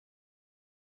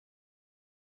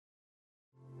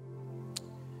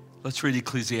Let's read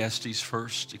Ecclesiastes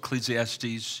first.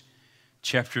 Ecclesiastes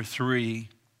chapter 3.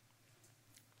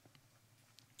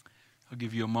 I'll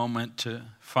give you a moment to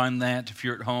find that. If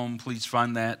you're at home, please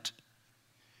find that.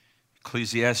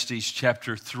 Ecclesiastes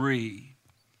chapter 3.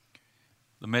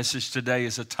 The message today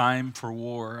is a time for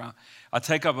war. I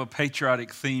take up a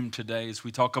patriotic theme today as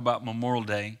we talk about Memorial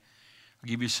Day. I'll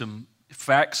give you some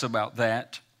facts about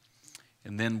that,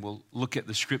 and then we'll look at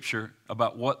the scripture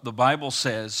about what the Bible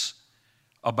says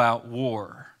about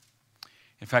war.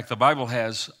 In fact, the Bible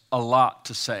has a lot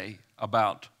to say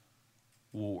about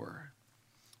war.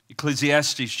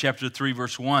 Ecclesiastes chapter 3,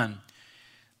 verse 1.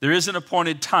 There is an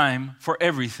appointed time for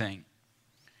everything.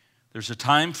 There's a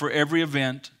time for every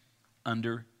event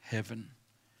under heaven.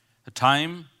 A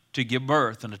time to give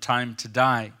birth and a time to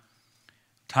die.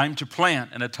 A time to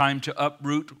plant and a time to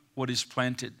uproot what is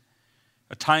planted.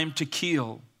 A time to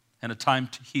kill and a time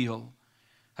to heal.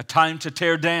 A time to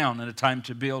tear down and a time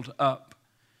to build up.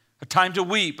 A time to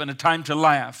weep and a time to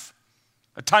laugh.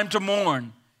 A time to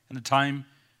mourn and a time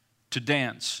to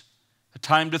dance. A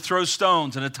time to throw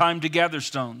stones and a time to gather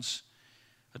stones.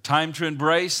 A time to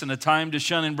embrace and a time to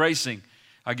shun embracing.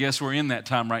 I guess we're in that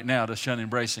time right now to shun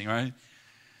embracing, right?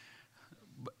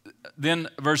 Then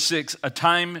verse 6, a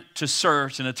time to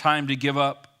search and a time to give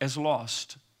up as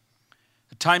lost.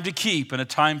 A time to keep and a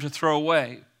time to throw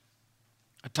away.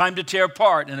 A time to tear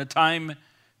apart and a time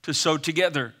to sew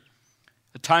together.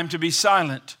 A time to be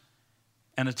silent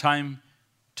and a time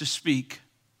to speak.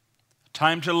 A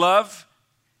time to love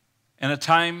and a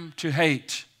time to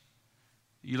hate.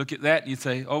 You look at that and you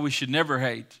say, oh, we should never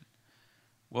hate.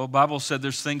 Well, the Bible said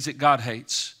there's things that God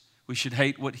hates. We should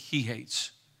hate what He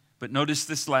hates. But notice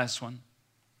this last one.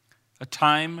 A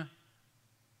time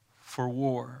for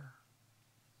war.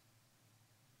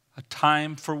 A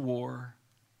time for war.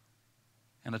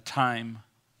 And a time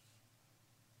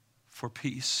for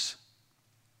peace.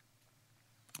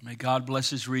 May God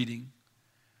bless His reading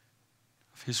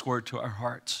of His word to our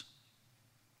hearts.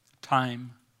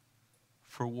 Time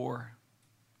for war.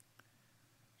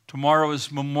 Tomorrow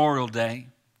is Memorial Day.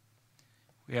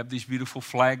 We have these beautiful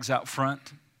flags out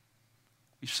front.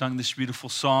 We've sung this beautiful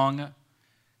song,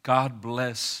 God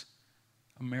Bless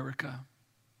America.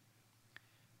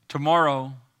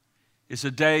 Tomorrow is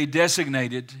a day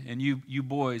designated, and you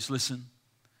boys, listen,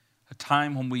 a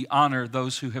time when we honor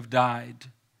those who have died.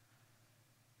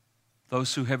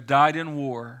 Those who have died in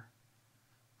war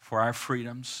for our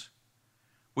freedoms.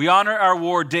 We honor our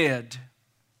war dead.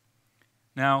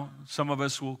 Now, some of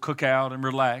us will cook out and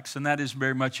relax, and that is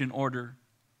very much in order.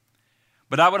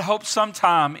 But I would hope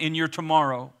sometime in your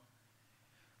tomorrow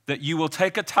that you will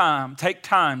take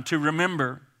time to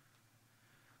remember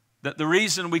that the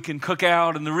reason we can cook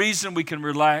out and the reason we can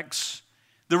relax,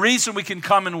 the reason we can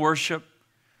come and worship,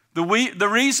 the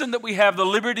reason that we have the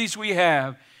liberties we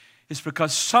have is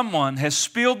because someone has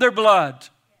spilled their blood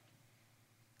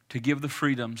to give the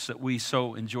freedoms that we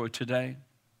so enjoy today.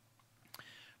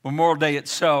 Memorial Day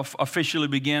itself officially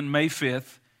began May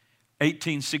 5th,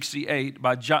 1868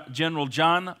 by General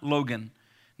John Logan,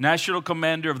 National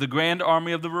Commander of the Grand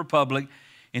Army of the Republic,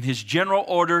 in his General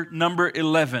Order number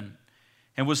 11,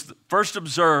 and was first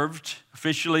observed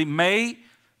officially May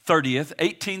 30th,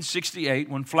 1868,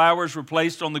 when flowers were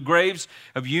placed on the graves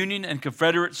of Union and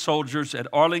Confederate soldiers at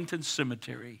Arlington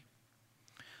Cemetery.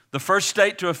 The first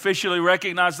state to officially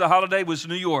recognize the holiday was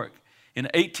New York in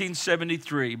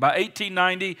 1873. By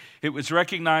 1890, it was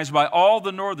recognized by all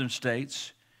the northern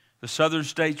states. The southern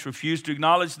states refused to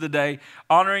acknowledge the day,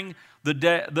 honoring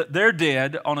their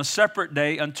dead on a separate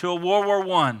day until World War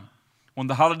I, when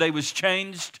the holiday was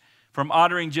changed from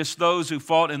honoring just those who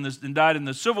fought and died in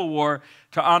the Civil War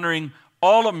to honoring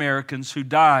all Americans who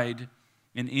died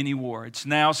in any war. It's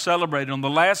now celebrated on the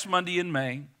last Monday in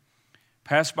May,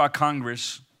 passed by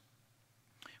Congress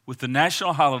with the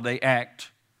National Holiday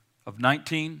Act of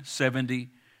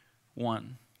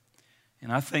 1971.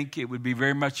 And I think it would be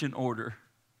very much in order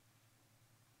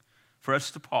for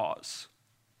us to pause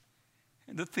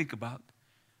and to think about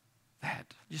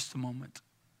that just a moment.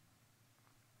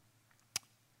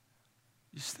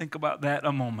 Just think about that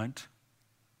a moment.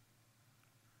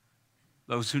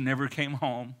 Those who never came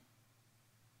home.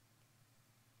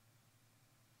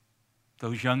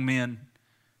 Those young men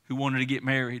who wanted to get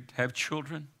married, have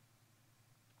children,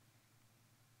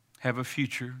 have a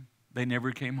future. They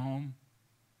never came home.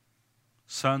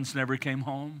 Sons never came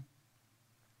home.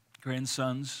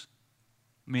 Grandsons,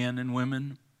 men and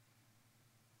women.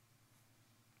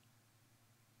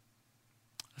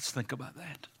 Let's think about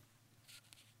that.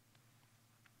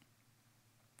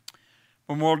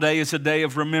 Memorial Day is a day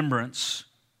of remembrance.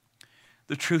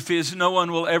 The truth is, no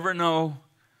one will ever know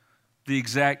the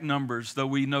exact numbers, though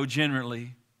we know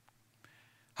generally.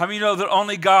 How many know that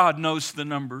only God knows the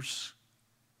numbers?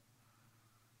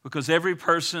 Because every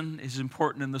person is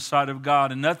important in the sight of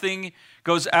God, and nothing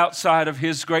goes outside of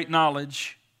His great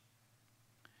knowledge.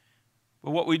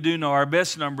 But what we do know, our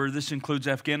best number, this includes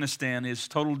Afghanistan, is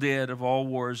total dead of all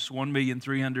wars,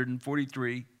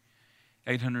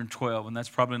 1,343,812. And that's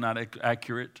probably not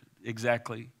accurate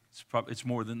exactly. It's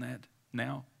more than that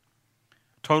now.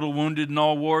 Total wounded in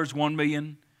all wars,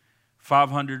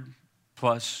 1,500,000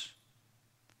 plus.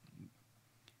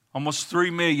 Almost 3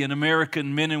 million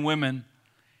American men and women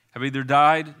have either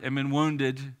died and been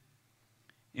wounded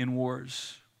in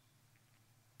wars.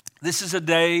 This is a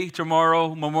day,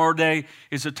 tomorrow, Memorial Day,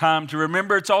 is a time to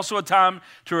remember. It's also a time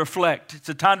to reflect. It's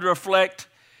a time to reflect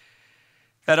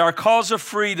that our cause of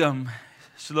freedom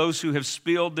is those who have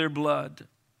spilled their blood.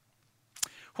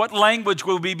 What language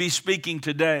will we be speaking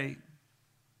today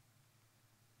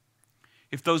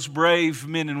if those brave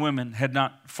men and women had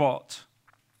not fought?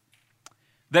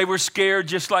 They were scared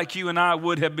just like you and I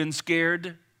would have been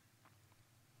scared.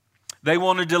 They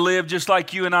wanted to live just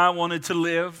like you and I wanted to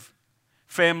live.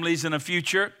 Families and a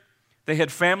future. They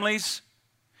had families,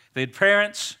 they had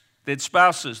parents, they had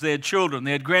spouses, they had children,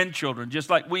 they had grandchildren, just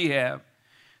like we have.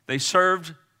 They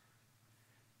served,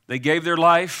 they gave their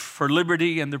life for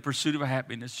liberty and the pursuit of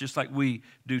happiness, just like we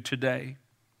do today.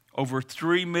 Over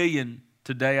 3 million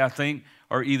today, I think,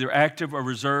 are either active or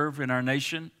reserve in our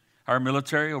nation, our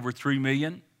military, over 3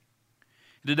 million.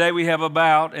 Today we have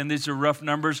about, and these are rough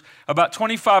numbers, about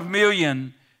 25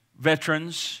 million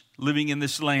veterans living in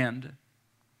this land.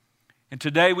 And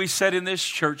today we sit in this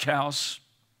church house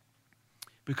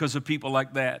because of people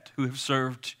like that who have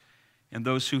served and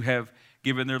those who have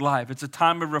given their life. It's a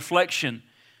time of reflection.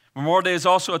 Memorial Day is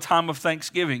also a time of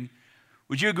thanksgiving.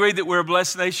 Would you agree that we're a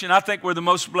blessed nation? I think we're the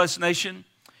most blessed nation.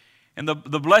 And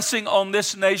the blessing on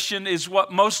this nation is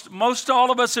what most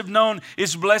all of us have known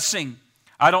is blessing.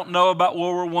 I don't know about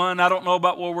World War I. I don't know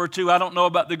about World War II. I don't know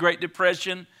about the Great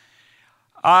Depression.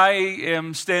 I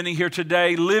am standing here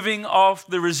today living off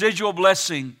the residual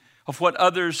blessing of what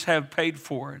others have paid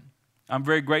for. I'm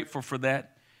very grateful for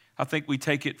that. I think we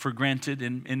take it for granted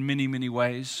in many, many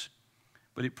ways,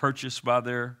 but it purchased by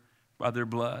their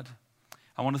blood.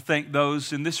 I want to thank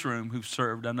those in this room who've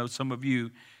served. I know some of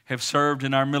you have served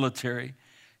in our military,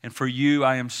 and for you,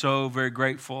 I am so very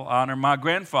grateful. I honor my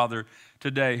grandfather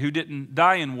today, who didn't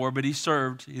die in war, but he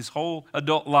served his whole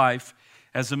adult life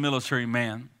as a military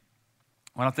man.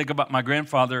 When I think about my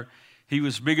grandfather, he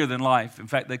was bigger than life. In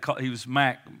fact, he was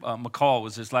Mac. McCall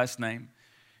was his last name,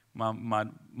 my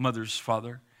mother's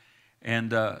father.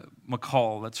 And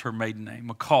McCall, that's her maiden name,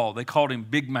 McCall. They called him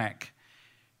Big Mac.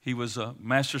 He was a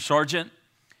master sergeant,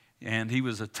 and he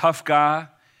was a tough guy,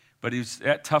 but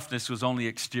that toughness was only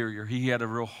exterior. He had a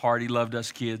real heart. He loved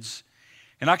us kids.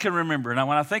 And I can remember, and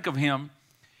when I think of him,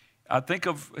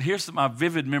 here's my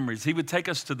vivid memories. He would take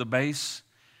us to the base,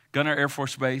 Gunner Air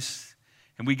Force Base,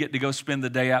 and we get to go spend the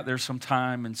day out there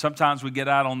sometime. And sometimes we get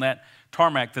out on that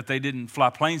tarmac that they didn't fly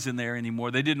planes in there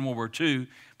anymore. They did in World War II,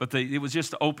 but it was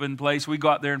just an open place. We go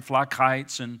out there and fly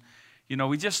kites, and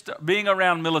we just being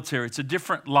around military. It's a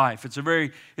different life. It's a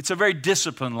very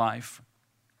disciplined life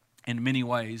in many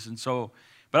ways. And so,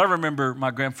 but I remember my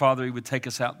grandfather. He would take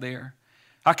us out there.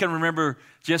 I can remember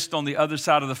just on the other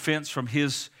side of the fence from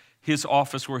his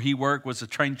office where he worked was a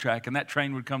train track, and that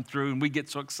train would come through, and we get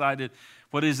so excited.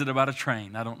 What is it about a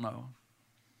train? I don't know.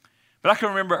 But I can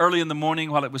remember early in the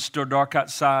morning while it was still dark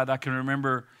outside, I can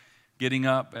remember getting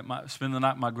up, spending the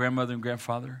night with my grandmother and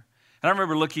grandfather. And I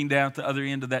remember looking down at the other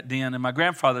end of that den, and my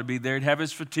grandfather would be there. He'd have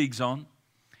his fatigues on.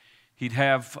 He'd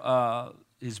have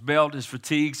his belt, his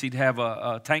fatigues. He'd have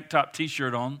a tank top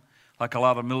T-shirt on, like a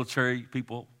lot of military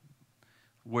people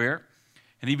wear.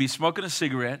 And he'd be smoking a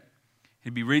cigarette.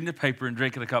 He'd be reading the paper and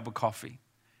drinking a cup of coffee.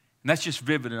 And that's just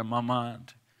vivid in my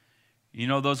mind.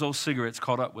 Those old cigarettes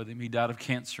caught up with him. He died of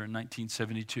cancer in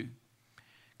 1972.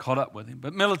 Caught up with him.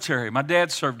 But military, my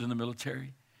dad served in the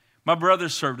military. My brother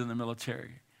served in the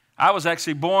military. I was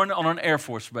actually born on an Air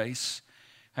Force base.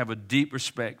 I have a deep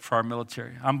respect for our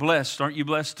military. I'm blessed. Aren't you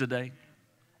blessed today?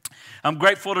 I'm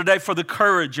grateful today for the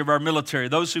courage of our military,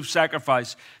 those who've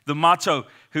sacrificed. The motto,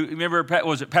 remember,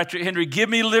 was it Patrick Henry? Give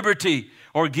me liberty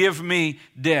or give me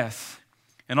death.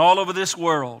 And all over this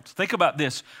world, think about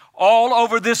this, all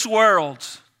over this world,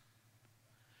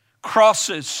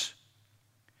 crosses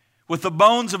with the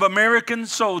bones of American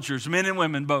soldiers, men and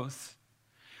women both.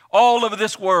 All over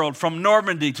this world, from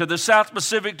Normandy to the South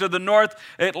Pacific to the North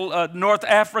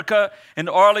Africa and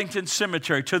Arlington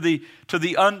Cemetery to the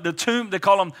tomb, they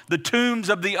call them the tombs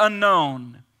of the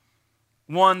unknown.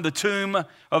 one, the tomb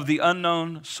of the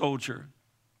unknown soldier.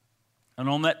 And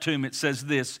on that tomb it says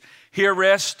this, here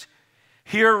rest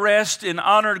in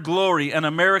honored glory an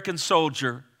American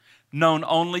soldier known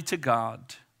only to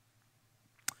God.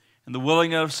 And the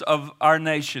willingness of our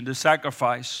nation to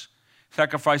sacrifice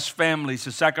families,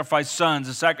 to sacrifice sons,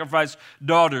 to sacrifice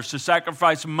daughters, to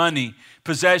sacrifice money,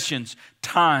 possessions,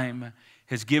 time,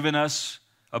 has given us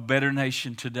a better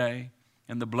nation today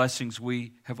and the blessings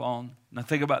we have on. Now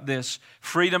think about this.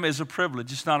 Freedom is a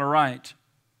privilege. It's not a right.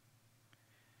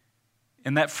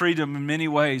 And that freedom in many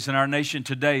ways in our nation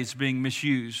today is being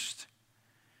misused.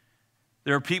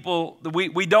 There are people,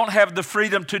 we don't have the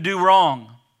freedom to do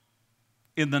wrong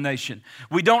in the nation.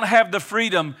 We don't have the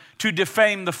freedom to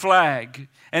defame the flag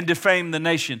and defame the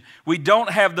nation. We don't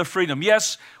have the freedom.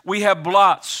 Yes, we have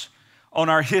blots on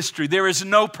our history. There is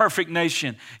no perfect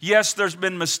nation. Yes, there's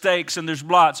been mistakes and there's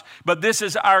blots, but this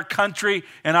is our country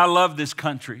and I love this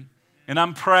country. And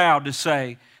I'm proud to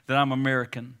say that I'm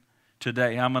American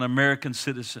today. I'm an American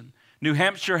citizen. New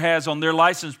Hampshire has on their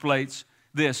license plates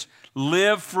this,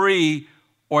 live free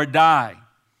or die.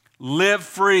 Live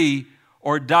free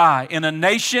or die. In a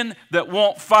nation that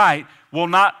won't fight will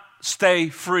not stay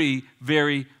free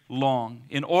very long.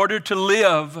 In order to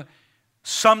live,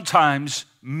 sometimes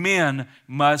men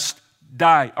must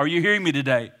die. Are you hearing me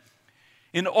today?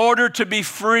 In order to be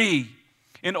free,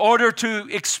 in order to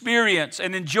experience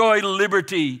and enjoy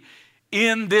liberty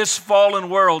in this fallen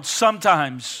world,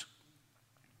 sometimes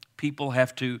people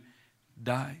have to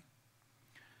die.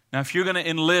 Now, if you're going to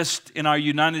enlist in our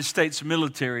United States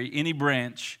military, any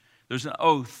branch, there's an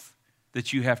oath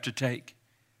that you have to take.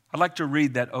 I'd like to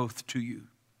read that oath to you.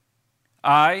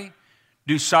 I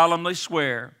do solemnly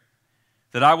swear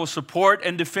that I will support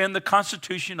and defend the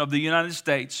Constitution of the United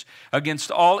States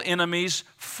against all enemies,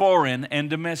 foreign and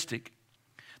domestic.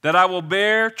 That I will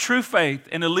bear true faith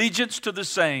and allegiance to the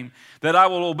same. That I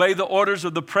will obey the orders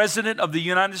of the President of the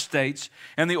United States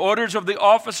and the orders of the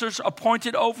officers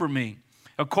appointed over me,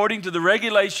 according to the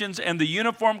regulations and the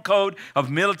Uniform Code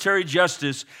of Military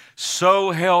Justice,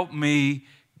 so help me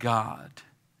God.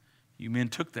 You men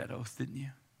took that oath, didn't you?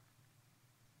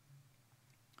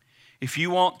 If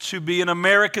you want to be an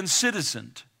American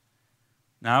citizen,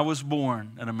 now I was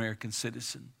born an American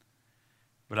citizen,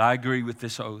 but I agree with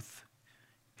this oath.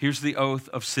 Here's the oath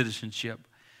of citizenship.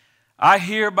 I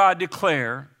hereby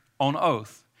declare on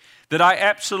oath that I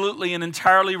absolutely and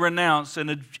entirely renounce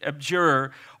and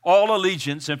abjure all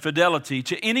allegiance and fidelity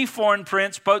to any foreign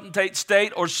prince, potentate,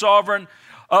 state, or sovereign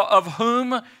of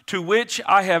whom to which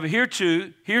I have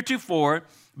heretofore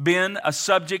been a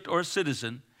subject or a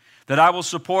citizen, that I will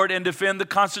support and defend the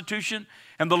Constitution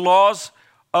and the laws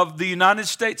of the United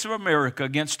States of America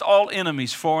against all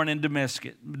enemies, foreign and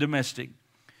domestic,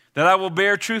 that I will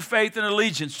bear true faith and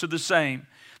allegiance to the same,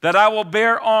 that I will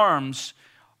bear arms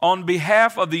on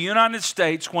behalf of the United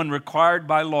States when required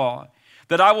by law,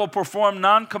 that I will perform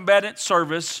non-combatant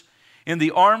service in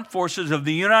the armed forces of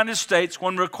the United States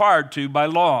when required to by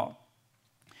law,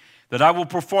 that I will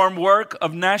perform work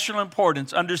of national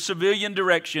importance under civilian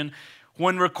direction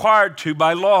when required to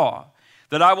by law,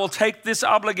 that I will take this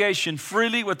obligation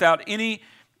freely without any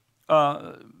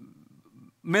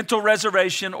mental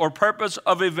reservation or purpose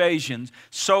of evasion,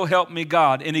 so help me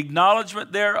God. In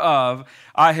acknowledgement thereof,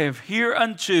 I have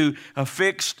hereunto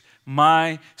affixed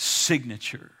my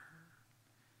signature.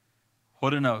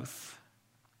 What an oath.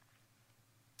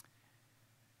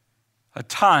 A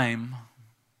time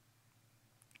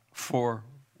for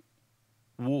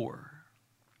war.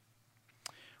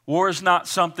 War is not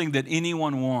something that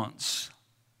anyone wants.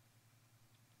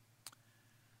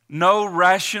 No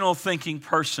rational thinking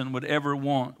person would ever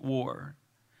want war.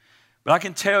 But I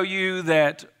can tell you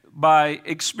that by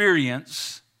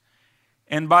experience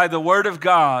and by the Word of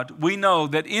God, we know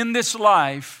that in this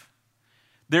life,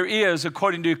 there is,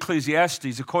 according to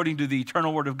Ecclesiastes, according to the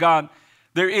eternal Word of God,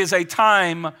 there is a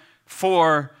time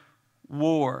for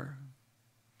war.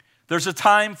 There's a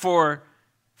time for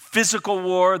physical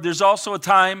war. There's also a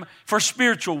time for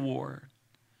spiritual war.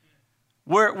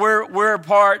 We're a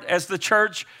part, as the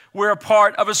church, we're a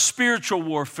part of a spiritual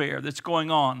warfare that's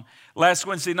going on. Last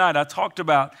Wednesday night, I talked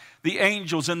about the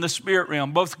angels in the spirit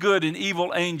realm, both good and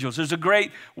evil angels. There's a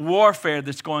great warfare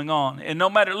that's going on. And no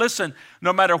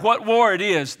matter what war it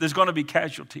is, there's going to be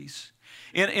casualties.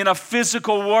 In a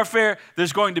physical warfare,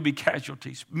 there's going to be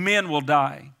casualties. Men will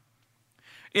die.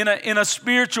 In a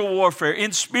spiritual warfare,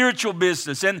 in spiritual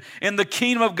business, in the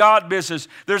kingdom of God business,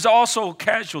 there's also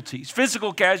casualties,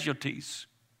 physical casualties.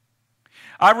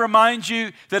 I remind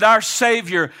you that our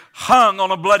Savior hung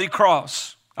on a bloody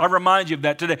cross. I remind you of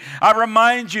that today. I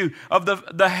remind you of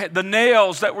the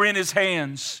nails that were in His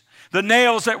hands. the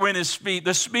nails that were in his feet,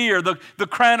 the spear, the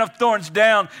crown of thorns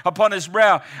down upon his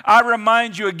brow. I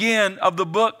remind you again of the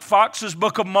book, Fox's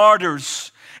Book of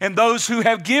Martyrs, and those who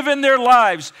have given their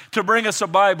lives to bring us a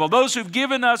Bible, those who've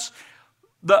given us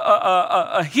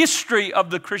a history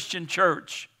of the Christian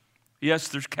church. Yes,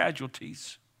 there's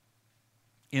casualties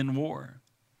in war.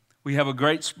 We have a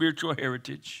great spiritual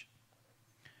heritage.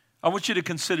 I want you to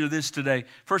consider this today.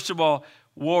 First of all,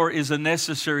 war is a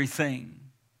necessary thing.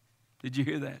 Did you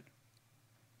hear that?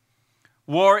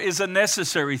 War is a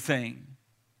necessary thing.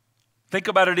 Think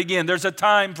about it again. There's a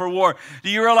time for war. Do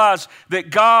you realize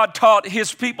that God taught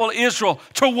his people Israel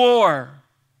to war?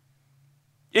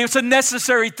 It's a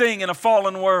necessary thing in a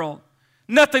fallen world.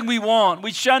 Nothing we want.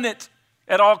 We shun it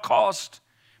at all cost.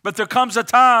 But there comes a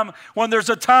time when there's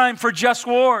a time for just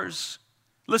wars.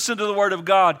 Listen to the word of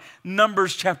God.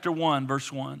 Numbers chapter 1,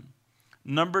 verse 1.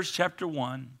 Numbers chapter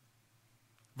 1,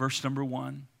 verse number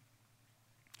 1.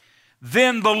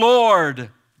 Then the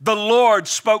Lord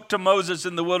spoke to Moses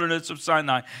in the wilderness of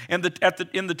Sinai in the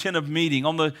tent of meeting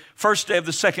on the first day of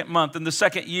the second month in the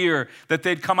second year that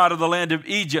they'd come out of the land of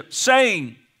Egypt,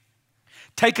 saying,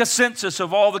 take a census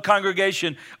of all the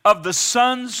congregation of the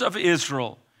sons of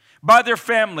Israel, by their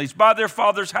families, by their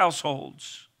fathers'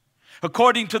 households,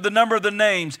 according to the number of the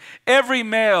names, every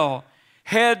male,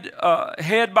 head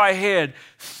by head,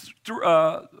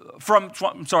 from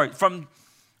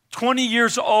 20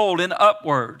 years old and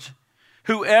upward,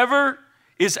 whoever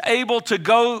is able to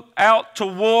go out to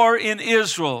war in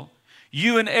Israel,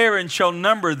 you and Aaron shall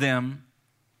number them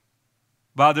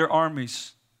by their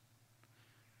armies.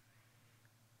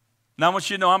 Now I want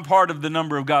you to know I'm part of the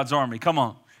number of God's army. Come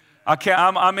on.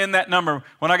 I'm in that number.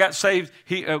 When I got saved,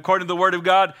 according to the Word of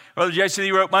God, Brother Jason,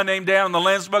 he wrote my name down in the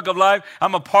Lamb's Book of Life.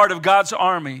 I'm a part of God's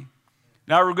army.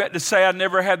 Now I regret to say I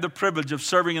never had the privilege of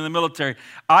serving in the military.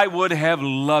 I would have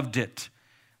loved it.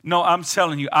 No, I'm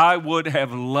telling you, I would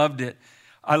have loved it.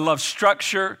 I love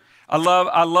structure. I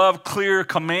love clear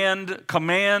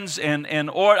commands and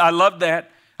order. I love that.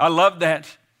 I love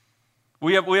that.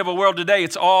 We have a world today,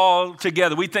 it's all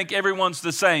together. We think everyone's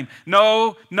the same.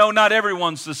 No, not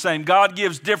everyone's the same. God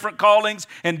gives different callings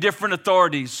and different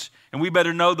authorities, and we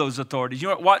better know those authorities. You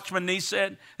know what Watchman Nee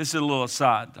said? This is a little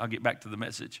aside. I'll get back to the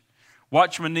message.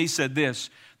 Watchman Nee said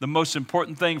this: the most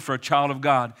important thing for a child of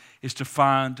God is to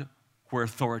find where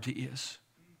authority is.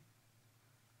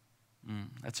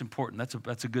 That's important.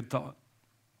 That's a good thought.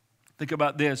 Think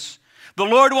about this. The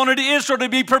Lord wanted Israel to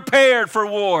be prepared for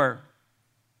war.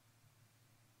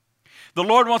 The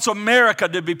Lord wants America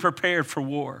to be prepared for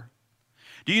war.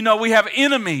 Do you know we have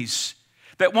enemies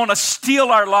that want to steal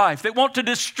our life, that want to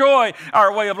destroy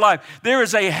our way of life? There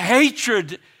is a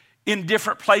hatred in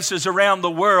different places around the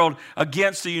world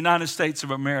against the United States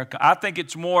of America. I think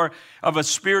it's more of a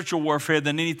spiritual warfare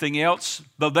than anything else,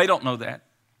 though they don't know that,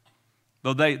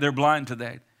 though they're blind to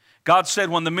that. God said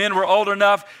when the men were old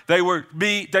enough, they were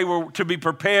to be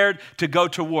prepared to go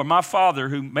to war. My father,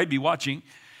 who may be watching,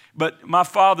 but my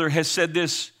father has said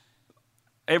this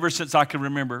ever since I can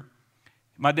remember.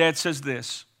 My dad says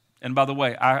this, and by the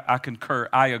way, I concur.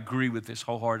 I agree with this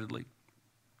wholeheartedly.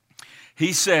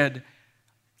 He said,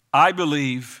 I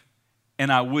believe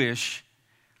and I wish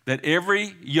that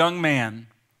every young man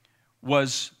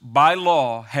was, by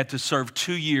law, had to serve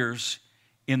 2 years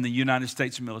in the United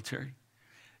States military.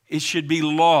 It should be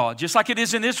law, just like it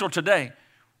is in Israel today.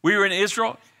 We were in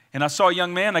Israel, and I saw a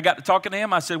young man. I got to talking to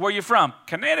him. I said, where are you from?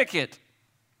 Connecticut.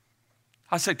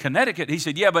 I said, Connecticut? He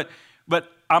said, yeah, but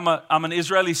I'm an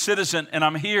Israeli citizen, and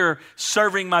I'm here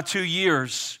serving my 2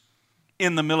 years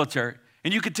in the military.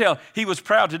 And you could tell he was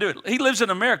proud to do it. He lives in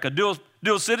America,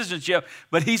 dual citizenship,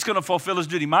 but he's going to fulfill his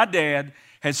duty. My dad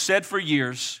has said for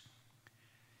years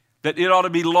that it ought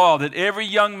to be law that every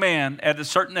young man at a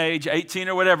certain age, 18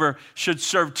 or whatever, should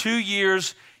serve 2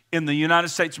 years in the United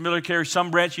States military, some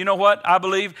branch. You know what I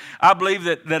believe? I believe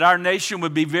that our nation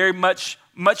would be very much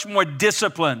more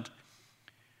disciplined.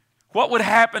 What would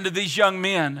happen to these young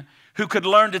men who could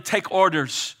learn to take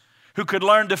orders, who could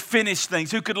learn to finish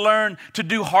things, who could learn to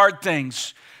do hard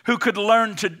things, who could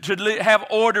learn to have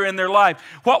order in their life?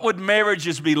 What would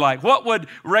marriages be like? What would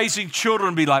raising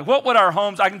children be like? What would our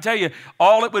homes? I can tell you,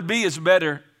 all it would be is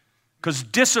better, because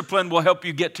discipline will help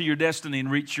you get to your destiny and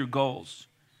reach your goals.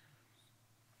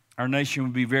 Our nation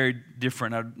would be very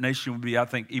different. Our nation would be, I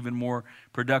think, even more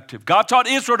productive. God taught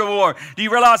Israel to war. Do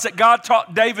you realize that God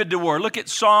taught David to war? Look at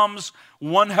Psalms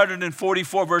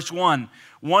 144, verse 1.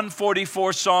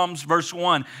 144, Psalms, verse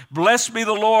 1. Blessed be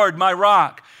the Lord, my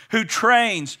rock, who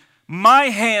trains my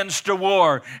hands to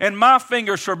war and my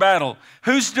fingers for battle.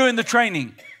 Who's doing the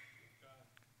training?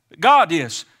 God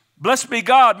is. Blessed be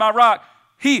God, my rock.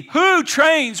 He who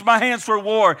trains my hands for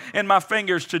war and my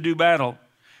fingers to do battle.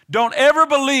 Don't ever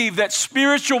believe that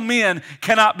spiritual men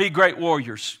cannot be great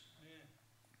warriors.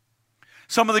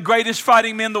 Some of the greatest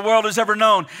fighting men the world has ever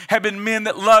known have been men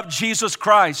that loved Jesus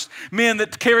Christ, men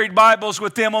that carried Bibles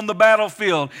with them on the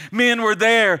battlefield. Men were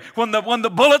there when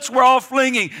the bullets were all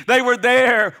flinging. They were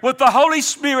there with the Holy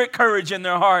Spirit courage in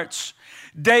their hearts.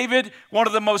 David, one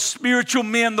of the most spiritual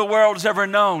men the world has ever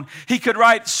known. He could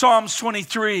write Psalms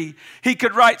 23. He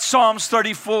could write Psalms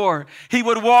 34. He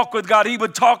would walk with God. He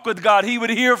would talk with God. He would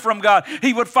hear from God.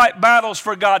 He would fight battles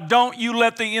for God. Don't you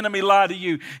let the enemy lie to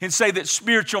you and say that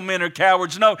spiritual men are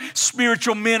cowards. No,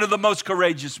 spiritual men are the most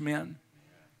courageous men.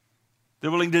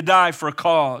 They're willing to die for a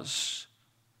cause.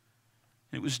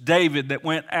 It was David that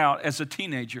went out as a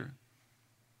teenager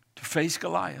to face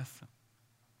Goliath.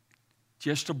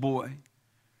 Just a boy.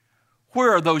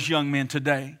 Where are those young men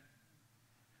today?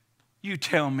 You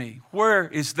tell me, where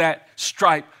is that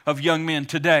stripe of young men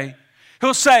today?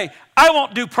 Who'll say, I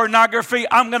won't do pornography.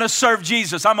 I'm going to serve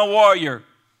Jesus. I'm a warrior.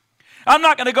 I'm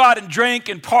not going to go out and drink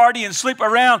and party and sleep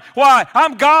around. Why?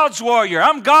 I'm God's warrior.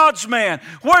 I'm God's man.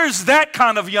 Where's that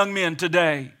kind of young men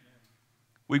today?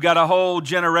 We've got a whole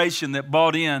generation that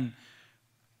bought in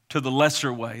to the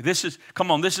lesser way. This is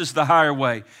the higher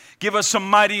way. Give us some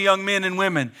mighty young men and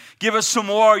women. Give us some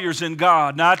warriors in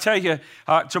God. Now I tell you,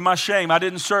 to my shame, I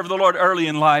didn't serve the Lord early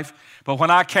in life, but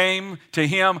when I came to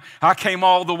Him, I came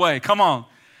all the way. Come on.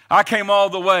 I came all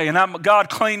the way, and God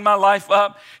cleaned my life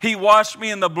up. He washed me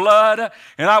in the blood,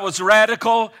 and I was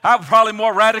radical. I was probably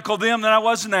more radical then than I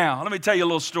was now. Let me tell you a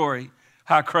little story,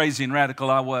 how crazy and radical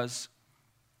I was.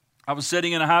 I was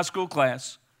sitting in a high school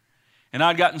class, and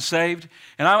I'd gotten saved.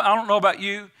 And I don't know about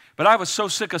you, but I was so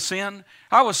sick of sin.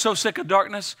 I was so sick of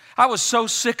darkness. I was so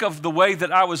sick of the way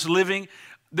that I was living.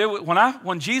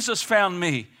 When Jesus found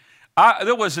me,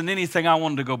 there wasn't anything I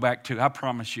wanted to go back to, I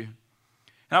promise you.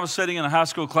 And I was sitting in a high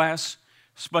school class,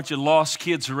 a bunch of lost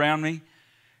kids around me,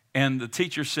 and the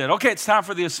teacher said, okay, it's time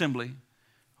for the assembly.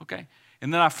 Okay.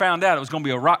 And then I found out it was going to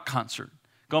be a rock concert.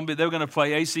 They were going to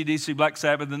play AC/DC, Black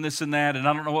Sabbath, and this and that, and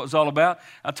I don't know what it was all about.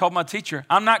 I told my teacher,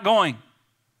 I'm not going.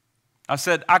 I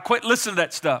said, I quit listening to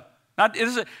that stuff. I'm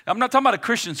not talking about a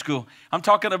Christian school. I'm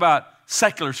talking about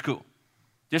secular school.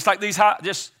 Just like these I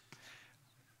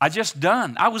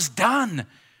was done.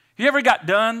 You ever got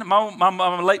done?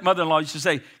 My late mother-in-law used to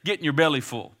say, getting your belly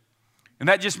full. And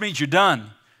that just means you're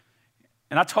done.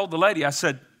 And I told the lady, I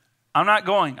said, I'm not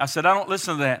going. I said, I don't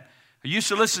listen to that. I used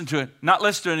to listen to it, not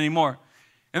listen to it anymore.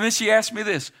 And then she asked me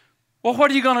this, well, what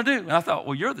are you going to do? And I thought,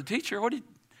 well, you're the teacher.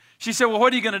 She said, well,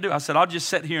 what are you going to do? I said, I'll just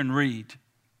sit here and read.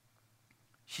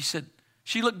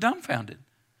 She looked dumbfounded.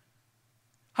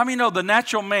 How many know the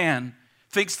natural man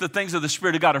thinks the things of the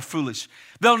Spirit of God are foolish?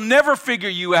 They'll never figure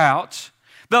you out.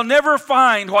 They'll never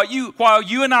find while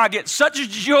you and I get such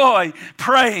joy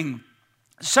praying,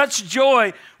 such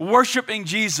joy worshiping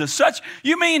Jesus.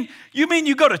 You mean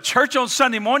you go to church on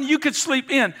Sunday morning, you could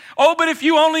sleep in. Oh, but if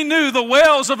you only knew the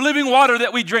wells of living water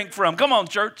that we drink from. Come on,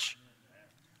 church.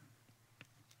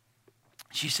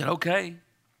 She said, okay.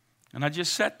 And I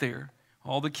just sat there.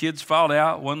 All the kids filed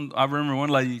out. I remember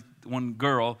one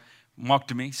girl mocked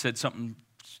to me, said something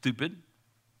stupid.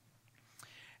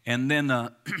 And then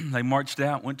they marched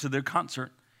out, went to their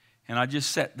concert, and I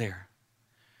just sat there.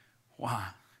 Why?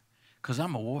 Because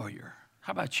I'm a warrior.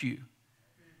 How about you?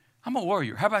 I'm a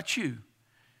warrior. How about you?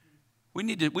 We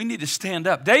need to stand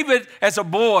up. David, as a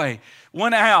boy,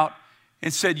 went out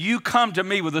and said, you come to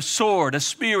me with a sword, a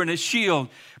spear, and a shield,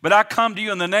 but I come to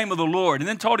you in the name of the Lord. And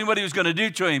then told him what he was going to do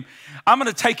to him. I'm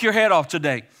going to take your head off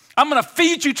today. I'm going to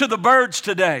feed you to the birds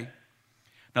today.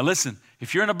 Now listen,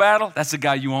 if you're in a battle, that's the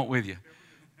guy you want with you.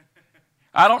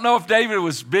 I don't know if David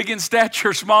was big in stature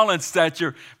or small in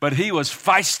stature, but he was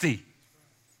feisty.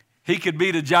 He could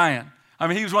beat a giant. I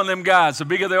mean, he was one of them guys. The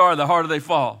bigger they are, the harder they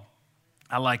fall.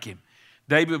 I like him.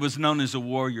 David was known as a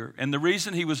warrior. And the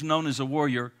reason he was known as a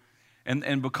warrior,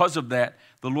 and because of that,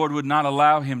 the Lord would not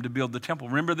allow him to build the temple.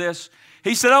 Remember this?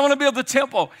 He said, I want to build the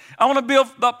temple. I want to build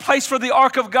a place for the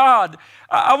ark of God.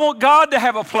 I want God to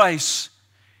have a place.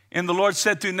 And the Lord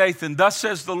said to Nathan, thus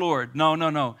says the Lord,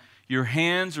 no. Your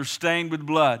hands are stained with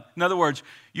blood. In other words,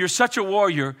 you're such a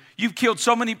warrior. You've killed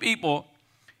so many people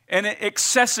and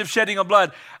excessive shedding of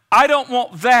blood. I don't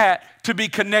want that to be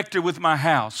connected with my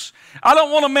house. I don't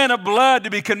want a man of blood to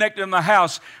be connected in my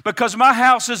house because my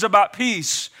house is about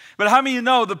peace. But how many of you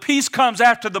know the peace comes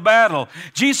after the battle?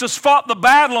 Jesus fought the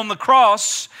battle on the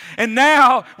cross, and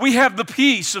now we have the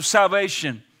peace of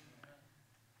salvation.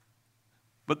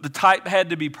 But the type had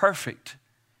to be perfect.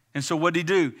 And so what did he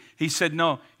do? He said,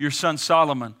 no, your son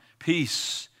Solomon,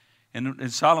 peace. And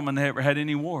Solomon never had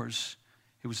any wars.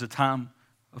 It was a time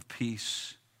of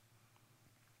peace.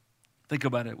 Think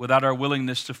about it. Without our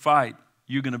willingness to fight,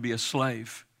 you're going to be a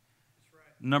slave. Right.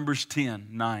 Numbers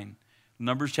 10:9.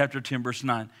 Numbers chapter 10, verse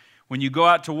 9. When you go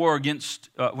out to war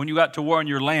in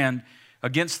your land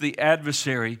against the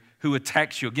adversary who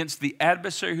attacks you,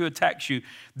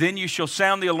 then you shall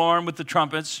sound the alarm with the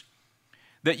trumpets,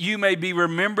 that you may be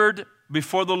remembered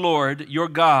before the Lord your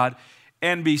God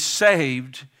and be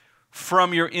saved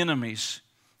from your enemies.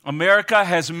 America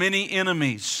has many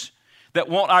enemies that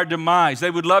want our demise.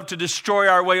 They would love to destroy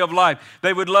our way of life.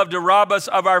 They would love to rob us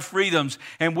of our freedoms.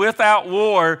 And without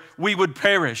war, we would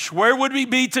perish. Where would we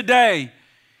be today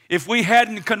if we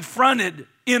hadn't confronted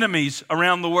enemies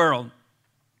around the world?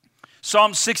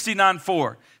 Psalm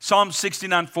 69:4. Psalm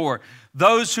 69:4.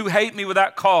 Those who hate me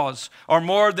without cause are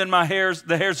more than the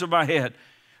hairs of my head.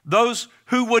 Those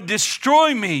who would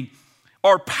destroy me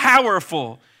are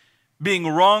powerful, being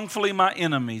wrongfully my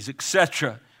enemies,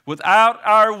 etc. Without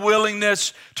our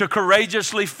willingness to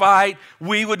courageously fight,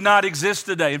 we would not exist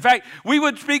today. In fact, we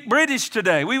would speak British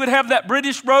today. We would have that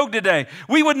British brogue today.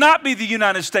 We would not be the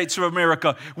United States of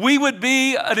America. We would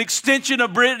be an extension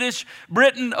of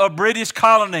Britain, a British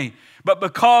colony. But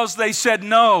because they said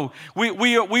no, we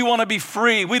want to be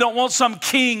free. We don't want some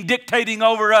king dictating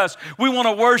over us. We want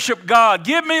to worship God.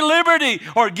 Give me liberty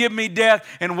or give me death.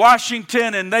 In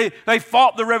Washington, and they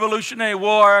fought the Revolutionary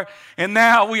War, and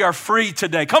now we are free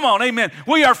today. Come on, amen.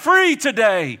 We are free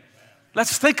today.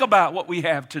 Let's think about what we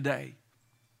have today.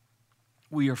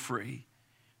 We are free.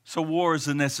 So war is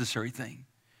a necessary thing.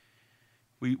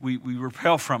 We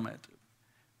repel from it.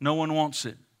 No one wants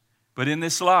it. But in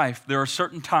this life, there are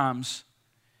certain times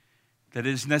that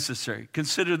it is necessary.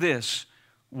 Consider this.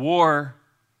 War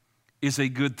is a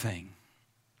good thing.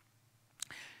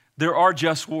 There are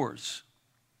just wars.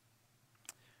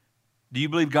 Do you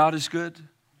believe God is good?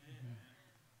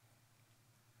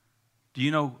 Do you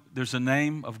know there's a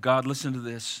name of God? Listen to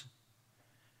this.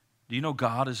 Do you know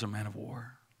God is a man of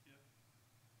war?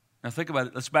 Now think about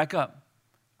it. Let's back up.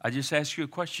 I just asked you a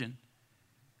question.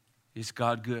 Is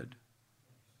God good?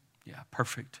 Yeah,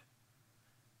 perfect.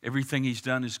 Everything he's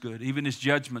done is good. Even his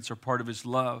judgments are part of his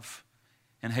love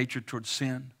and hatred towards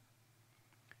sin.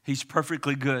 He's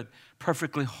perfectly good,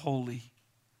 perfectly holy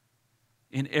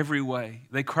in every way.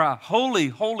 They cry, holy,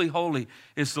 holy, holy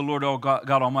is the Lord God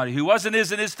Almighty, who was and is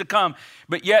to come,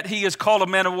 but yet he is called a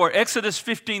man of war. Exodus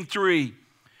 15:3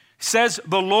 says,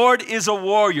 the Lord is a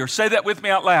warrior. Say that with me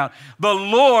out loud. The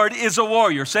Lord is a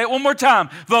warrior. Say it one more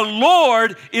time. The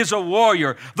Lord is a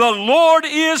warrior. The Lord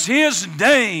is his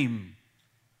name.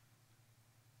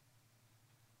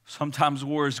 Sometimes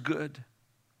war is good.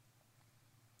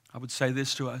 I would say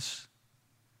this to us.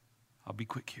 I'll be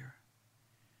quick here.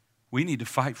 We need to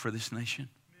fight for this nation.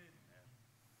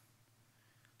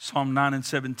 Psalm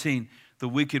 9:17. The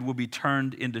wicked will be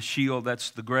turned into Sheol.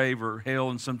 That's the grave or hell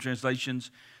in some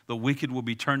translations. The wicked will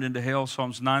be turned into hell.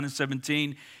 Psalms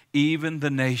 9:17. Even the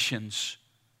nations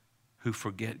who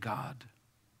forget God.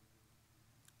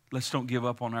 Let's don't give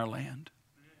up on our land.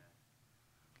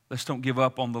 Let's don't give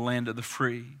up on the land of the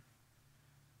free,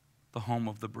 the home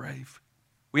of the brave.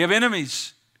 We have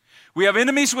enemies. We have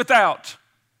enemies without.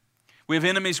 We have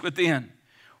enemies within.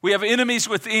 We have enemies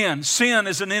within. Sin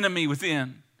is an enemy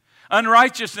within.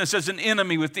 Unrighteousness is an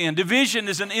enemy within. Division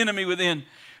is an enemy within.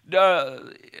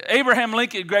 Abraham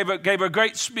Lincoln gave a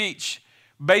great speech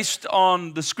based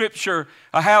on the scripture,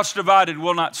 a house divided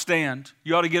will not stand.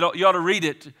 You ought to read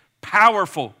it.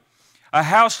 Powerful. A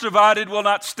house divided will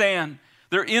not stand.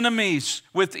 They're enemies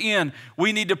within.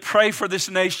 We need to pray for this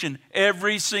nation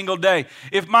every single day.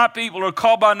 If my people are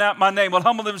called by my name, will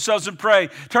humble themselves and pray,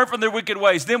 turn from their wicked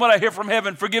ways, then will I hear from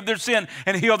heaven, forgive their sin,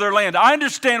 and heal their land. I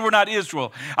understand we're not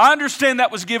Israel. I understand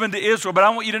that was given to Israel, but I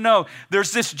want you to know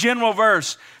there's this general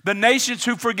verse, the nations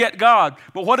who forget God.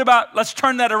 But what about, let's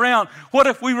turn that around. What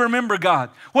if we remember God?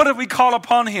 What if we call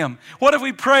upon him? What if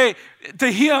we pray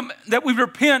to him that we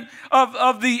repent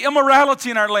of the immorality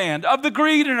in our land, of the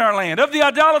greed in our land, of the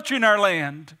idolatry in our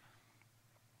land?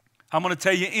 I'm going to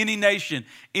tell you, any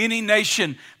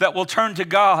nation that will turn to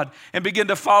God and begin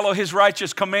to follow his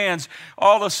righteous commands,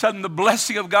 all of a sudden the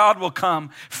blessing of God will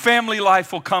come. Family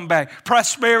life will come back.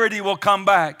 Prosperity will come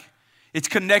back. It's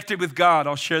connected with God.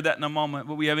 I'll share that in a moment.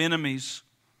 But we have enemies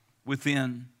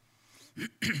within.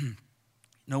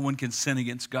 No one can sin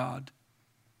against God.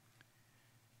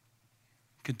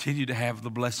 Continue to have the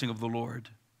blessing of the Lord.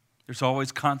 There's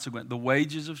always consequence. The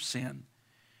wages of sin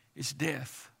is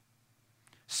death.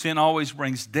 Sin always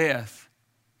brings death.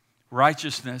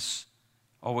 Righteousness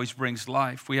always brings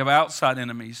life. We have outside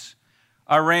enemies.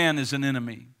 Iran is an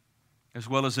enemy, as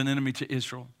well as an enemy to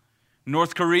Israel.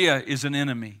 North Korea is an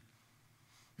enemy.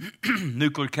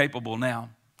 nuclear capable now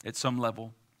at some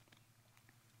level.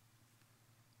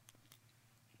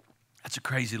 That's a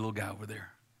crazy little guy over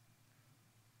there.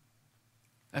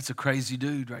 That's a crazy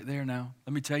dude right there now.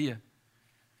 Let me tell you.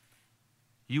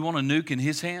 You want a nuke in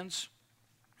his hands?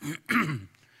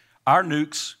 Our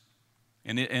nukes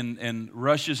and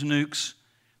Russia's nukes,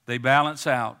 they balance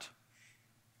out.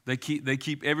 They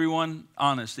keep everyone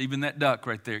honest. Even that duck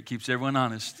right there, it keeps everyone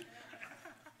honest.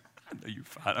 I know you're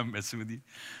fine. I'm messing with you.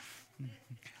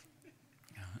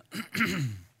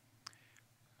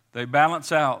 They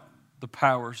balance out the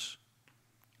powers.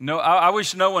 No, I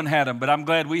wish no one had them, but I'm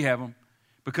glad we have them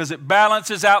because it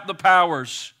balances out the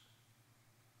powers.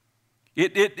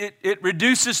 It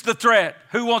reduces the threat.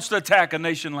 Who wants to attack a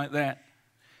nation like that?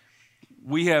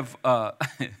 We have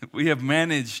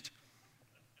managed.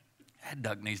 That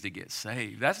duck needs to get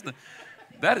saved. That's the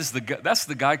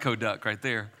Geico duck right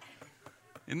there.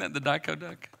 Isn't that the Geico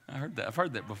duck? I've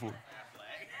heard that before.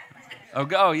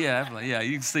 Oh yeah, Aflac. Yeah.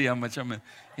 You can see how much I'm in.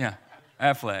 Yeah,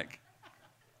 Aflac.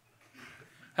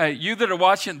 Hey, you that are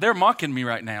watching, they're mocking me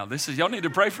right now. Y'all need to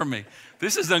pray for me.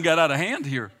 This has done got out of hand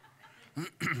here.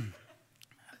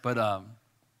 But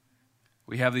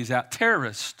we have these out.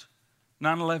 Terrorists,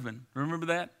 9/11. Remember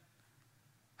that?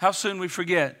 How soon we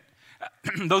forget.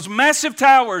 Those massive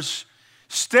towers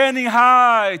standing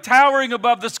high, towering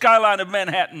above the skyline of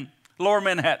Manhattan, lower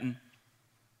Manhattan.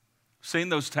 Seen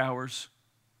those towers?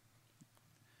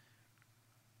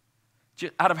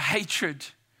 Just out of hatred.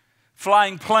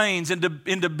 Flying planes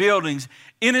into buildings,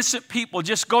 innocent people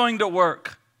just going to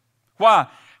work. Why?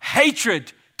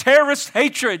 Hatred, terrorist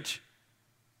hatred.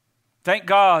 Thank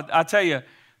God, I tell you,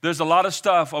 there's a lot of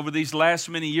stuff over these last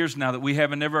many years now that we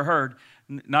haven't ever heard.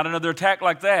 Not another attack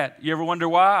like that. You ever wonder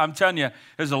why? I'm telling you,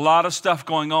 there's a lot of stuff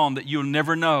going on that you'll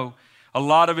never know. A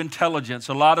lot of intelligence,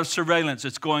 a lot of surveillance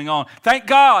that's going on. Thank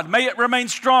God, may it remain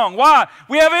strong. Why?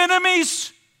 We have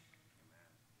enemies.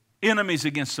 Enemies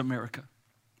against America.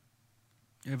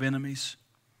 You have enemies.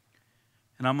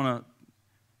 And I'm going to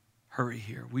hurry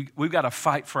here. We've got to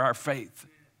fight for our faith.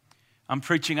 I'm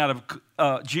preaching out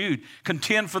of Jude.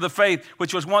 Contend for the faith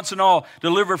which was once and all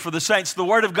delivered for the saints. The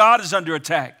word of God is under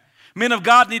attack. Men of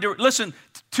God need to, listen,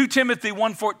 2 Timothy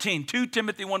 1:14. 2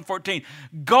 Timothy 1:14.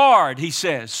 Guard, he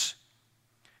says.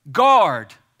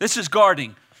 Guard. This is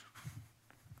guarding.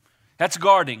 That's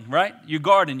guarding, right? You're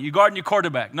guarding your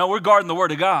quarterback. No, we're guarding the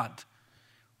word of God.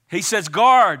 He says,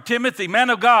 guard, Timothy, man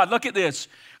of God, look at this.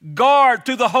 Guard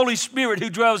through the Holy Spirit who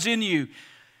dwells in you.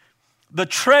 The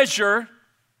treasure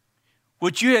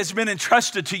which has been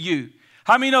entrusted to you.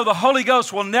 How many know the Holy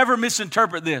Ghost will never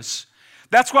misinterpret this?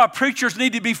 That's why preachers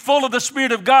need to be full of the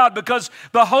Spirit of God, because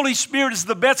the Holy Spirit is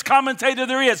the best commentator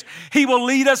there is. He will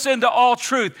lead us into all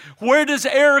truth. Where does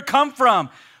error come from?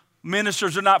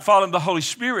 Ministers are not following the Holy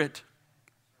Spirit.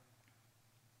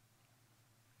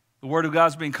 The Word of God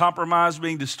is being compromised,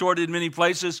 being distorted in many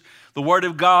places. The Word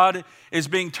of God is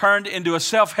being turned into a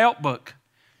self-help book.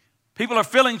 People are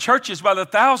filling churches by the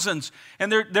thousands,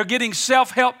 and they're getting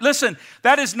self-help. Listen,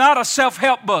 that is not a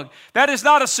self-help book. That is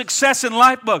not a success in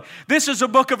life book. This is a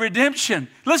book of redemption.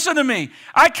 Listen to me.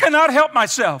 I cannot help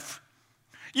myself.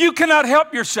 You cannot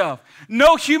help yourself.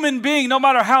 No human being, no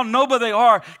matter how noble they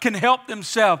are, can help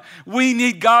themselves. We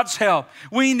need God's help.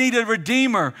 We need a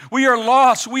Redeemer. We are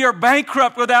lost. We are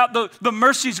bankrupt without the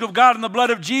mercies of God and the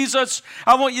blood of Jesus.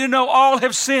 I want you to know all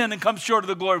have sinned and come short of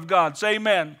the glory of God. Say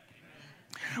amen.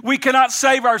 We cannot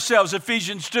save ourselves,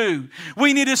 Ephesians 2.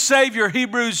 We need a Savior,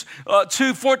 Hebrews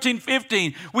 2, 14,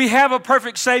 15. We have a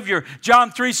perfect Savior,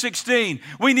 John 3, 16.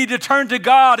 We need to turn to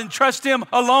God and trust Him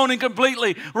alone and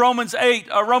completely, Romans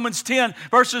 10,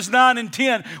 verses 9 and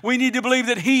 10. We need to believe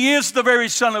that He is the very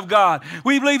Son of God.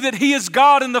 We believe that He is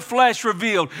God in the flesh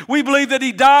revealed. We believe that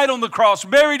He died on the cross,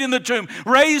 buried in the tomb,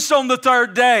 raised on the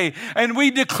third day, and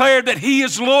we declare that He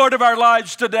is Lord of our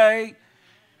lives today.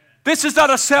 This is not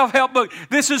a self-help book.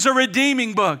 This is a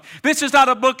redeeming book. This is not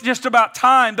a book just about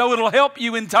time, though it'll help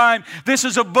you in time. This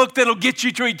is a book that'll get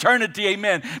you to eternity,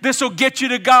 amen. This will get you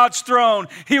to God's throne,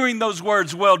 hearing those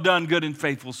words, well done, good and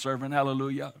faithful servant,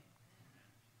 hallelujah.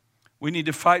 We need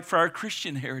to fight for our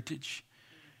Christian heritage.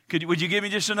 Would you give me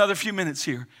just another few minutes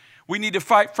here? We need to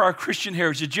fight for our Christian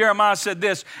heritage. Jeremiah said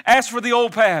this, ask for the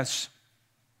old paths.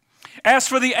 Ask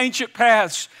for the ancient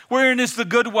paths, wherein is the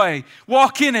good way.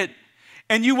 Walk in it,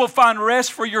 and you will find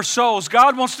rest for your souls.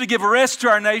 God wants to give rest to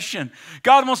our nation.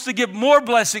 God wants to give more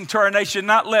blessing to our nation,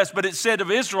 not less. But it said of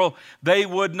Israel, they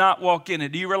would not walk in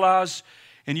it. Do you realize,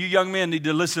 and you young men need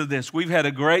to listen to this, we've had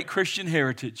a great Christian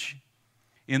heritage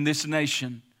in this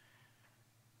nation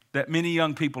that many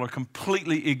young people are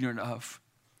completely ignorant of.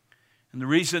 And the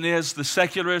reason is the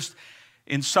secularists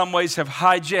in some ways have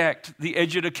hijacked the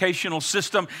educational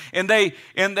system, and they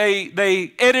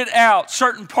edit out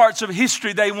certain parts of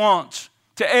history they want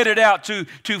to edit out to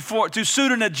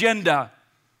suit an agenda.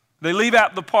 They leave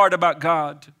out the part about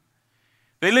God.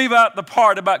 They leave out the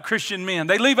part about Christian men.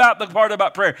 They leave out the part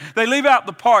about prayer. They leave out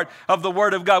the part of the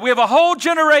Word of God. We have a whole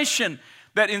generation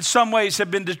that in some ways have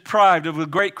been deprived of the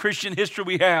great Christian history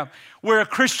we have. We're a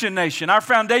Christian nation. Our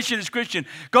foundation is Christian.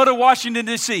 Go to Washington,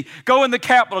 D.C. Go in the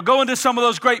Capitol. Go into some of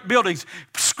those great buildings.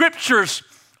 Scriptures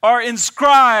are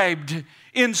inscribed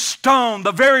in stone,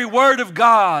 the very Word of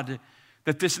God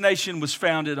that this nation was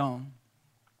founded on.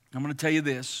 I'm going to tell you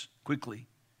this quickly.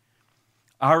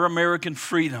 Our American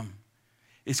freedom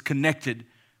is connected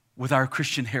with our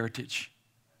Christian heritage.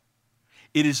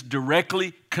 It is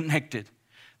directly connected.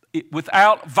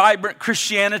 Without vibrant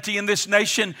Christianity in this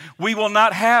nation, we will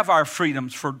not have our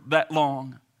freedoms for that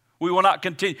long. We will not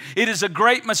continue. It is a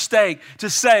great mistake to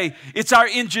say it's our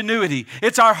ingenuity,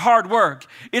 it's our hard work,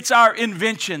 it's our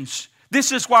inventions.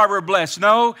 This is why we're blessed.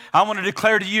 No, I want to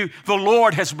declare to you, the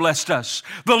Lord has blessed us.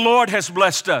 The Lord has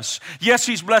blessed us. Yes,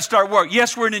 He's blessed our work.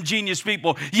 Yes, we're an ingenious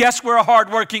people. Yes, we're a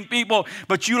hardworking people.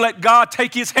 But you let God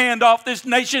take His hand off this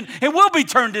nation, and we'll be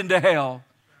turned into hell.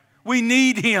 We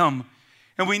need Him.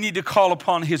 And we need to call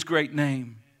upon His great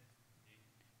name.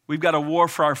 We've got a war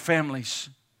for our families.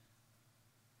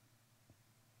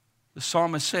 The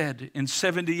psalmist said in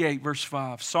 78 verse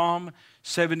 5, Psalm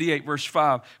 78 verse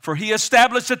 5, for He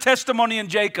established a testimony in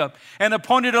Jacob and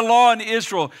appointed a law in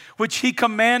Israel, which He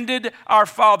commanded our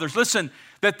fathers. Listen,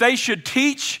 that they should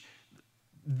teach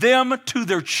them to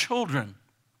their children,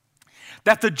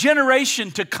 that the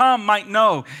generation to come might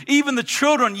know, even the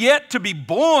children yet to be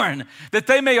born, that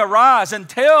they may arise and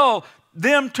tell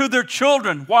them to their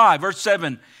children. Why? Verse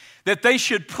 7, that they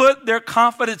should put their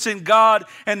confidence in God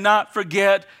and not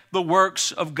forget the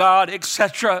works of God,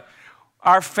 etc.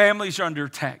 Our families are under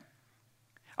attack.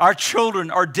 Our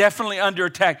children are definitely under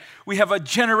attack. We have a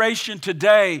generation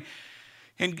today,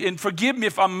 and forgive me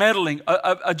if I'm meddling,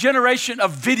 a generation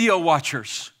of video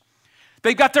watchers.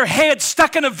 They've got their head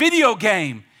stuck in a video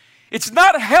game. It's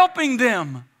not helping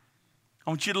them. I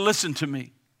want you to listen to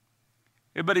me.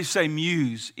 Everybody say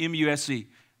muse, M-U-S-E,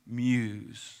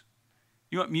 muse.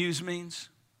 You know what muse means?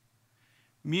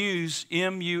 Muse,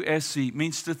 M-U-S-E,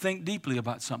 means to think deeply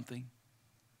about something.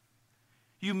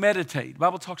 You meditate. The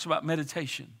Bible talks about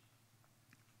meditation.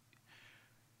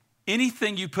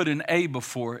 Anything you put an A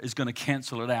before is going to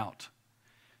cancel it out.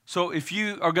 So if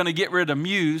you are going to get rid of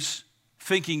muse,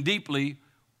 thinking deeply,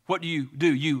 what do?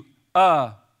 You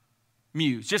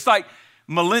muse. Just like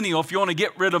millennial, if you want to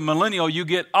get rid of millennial, you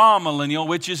get amillennial,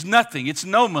 which is nothing. It's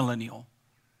no millennial.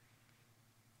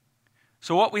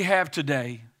 So what we have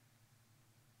today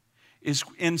is,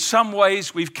 in some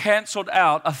ways, we've canceled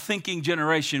out a thinking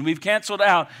generation. We've canceled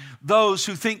out those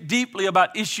who think deeply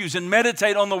about issues and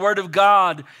meditate on the Word of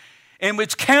God, and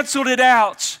it's canceled it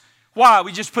out. Why?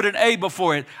 We just put an A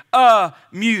before it.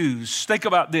 Amuse. Think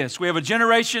about this. We have a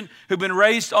generation who've been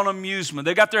raised on amusement.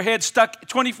 They got their heads stuck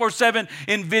 24/7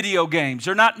 in video games.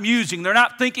 They're not musing. They're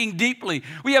not thinking deeply.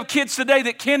 We have kids today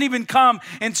that can't even come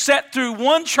and sit through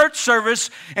one church service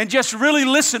and just really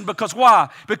listen. Because why?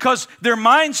 Because their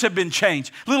minds have been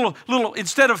changed. Little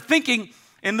instead of thinking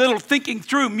and little thinking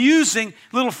through, musing,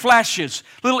 little flashes,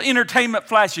 little entertainment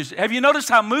flashes. Have you noticed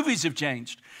how movies have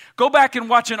changed? Go back and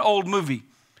watch an old movie.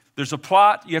 There's a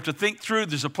plot. You have to think through.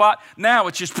 There's a plot. Now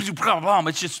it's just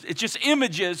it's just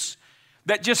images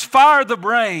that just fire the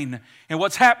brain. And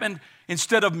what's happened,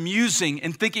 instead of musing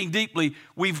and thinking deeply,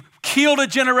 we've killed a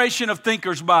generation of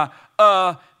thinkers by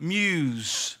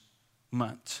amusement.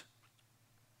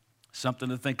 Something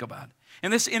to think about.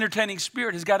 And this entertaining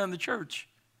spirit has got in the church.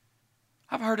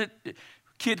 I've heard it.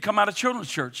 Kid come out of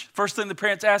children's church. First thing the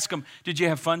parents ask them, did you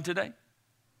have fun today?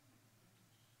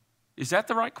 Is that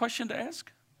the right question to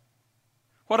ask?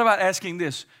 What about asking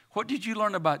this? What did you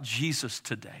learn about Jesus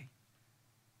today?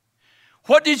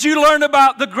 What did you learn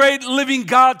about the great living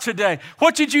God today?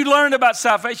 What did you learn about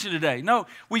salvation today? No,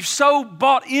 we've so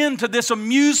bought into this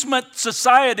amusement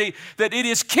society that it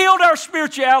has killed our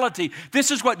spirituality.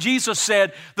 This is what Jesus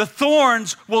said, the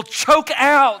thorns will choke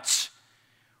out.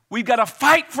 We've got to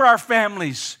fight for our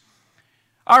families.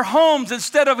 Our homes,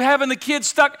 instead of having the kids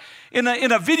stuck in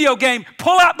a video game,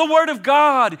 pull out the Word of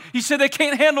God. He said they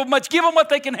can't handle much. Give them what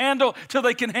they can handle till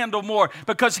they can handle more.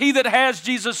 Because he that has,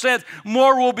 Jesus said,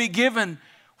 more will be given.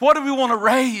 What do we want to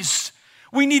raise?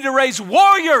 We need to raise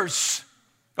warriors.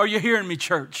 Are you hearing me,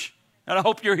 church? And I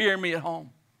hope you're hearing me at home.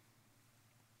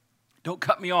 Don't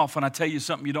cut me off when I tell you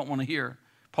something you don't want to hear.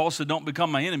 Paul said, don't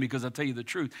become my enemy because I tell you the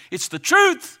truth. It's the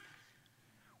truth.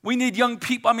 We need young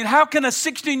people. I mean, how can a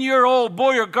 16-year-old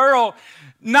boy or girl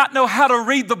not know how to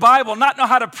read the Bible, not know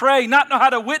how to pray, not know how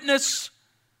to witness?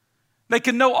 They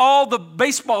can know all the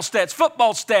baseball stats,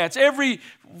 football stats, every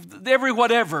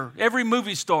whatever, every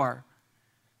movie star.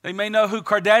 They may know who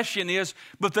Kardashian is,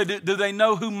 but do they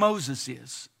know who Moses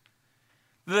is?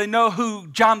 Do they know who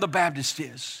John the Baptist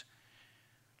is?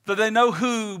 Do they know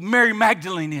who Mary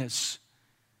Magdalene is?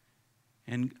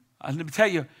 And let me tell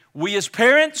you, we as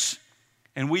parents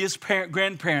and we as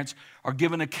grandparents are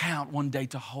given account one day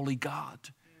to holy God.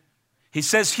 He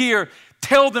says here,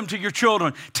 tell them to your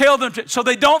children. Tell them so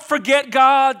they don't forget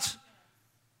God.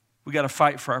 We got to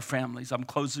fight for our families. I'm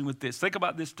closing with this. Think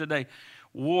about this today.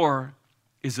 War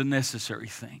is a necessary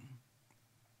thing.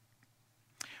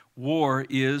 War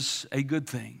is a good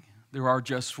thing. There are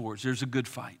just wars. There's a good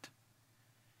fight.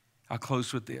 I'll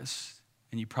close with this,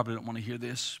 and you probably don't want to hear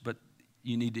this, but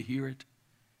you need to hear it.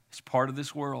 It's part of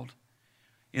this world.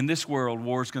 In this world,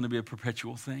 war is going to be a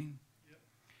perpetual thing.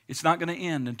 It's not going to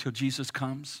end until Jesus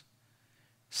comes,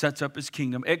 sets up his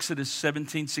kingdom. Exodus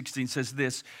 17:16 says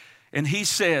this, and he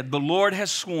said, the Lord has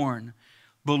sworn,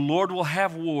 the Lord will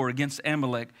have war against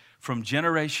Amalek from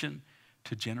generation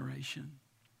to generation.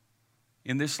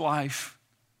 In this life,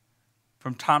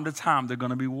 from time to time, there are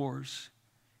going to be wars.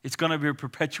 It's going to be a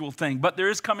perpetual thing. But there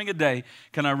is coming a day.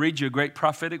 Can I read you a great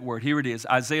prophetic word? Here it is,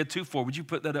 Isaiah 2:4. Would you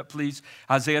put that up, please?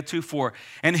 Isaiah 2:4.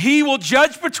 And he will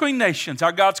judge between nations.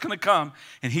 Our God's going to come,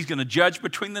 and he's going to judge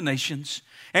between the nations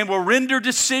and will render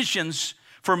decisions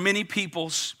for many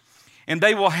peoples. And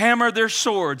they will hammer their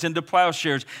swords into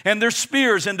plowshares and their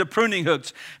spears into pruning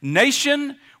hooks.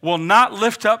 Nation will not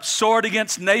lift up sword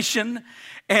against nation,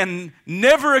 and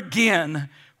never again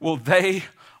will they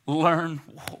learn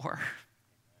war.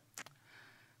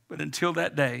 But until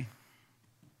that day,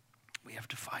 we have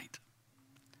to fight.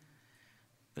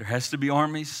 There has to be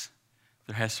armies.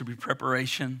 There has to be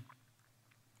preparation.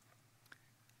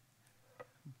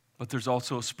 But there's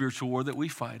also a spiritual war that we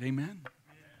fight. Amen?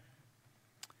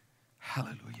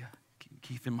 Hallelujah.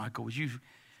 Keith and Michael,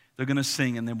 they're going to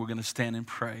sing, and then we're going to stand and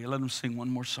pray. Let them sing one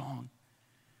more song.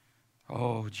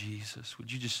 Oh, Jesus.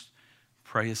 Would you just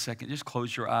pray a second? Just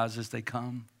close your eyes as they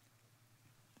come.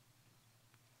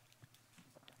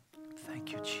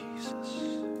 Thank you, Jesus.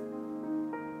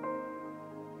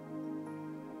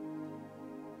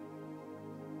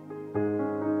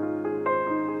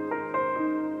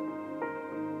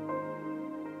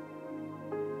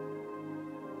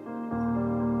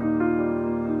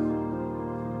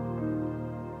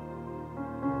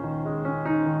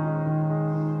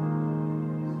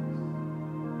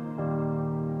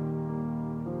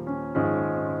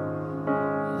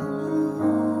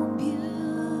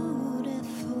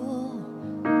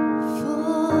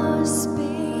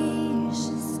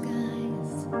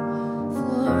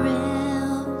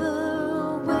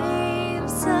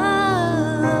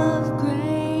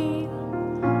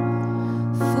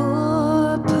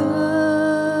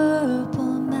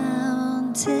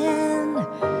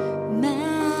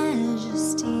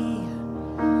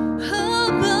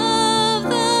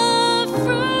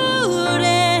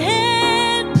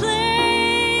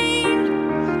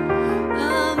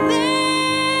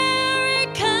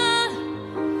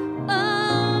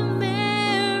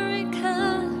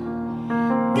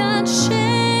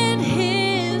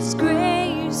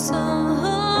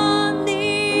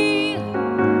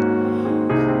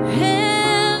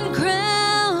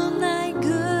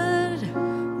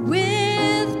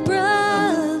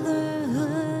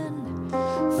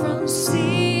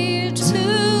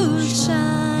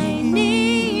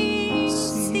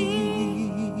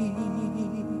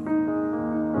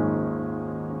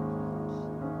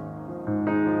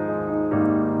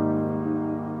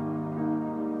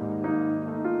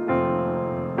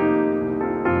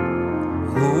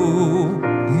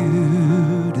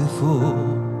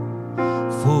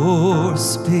 for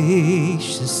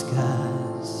spacious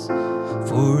skies,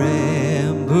 for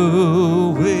amber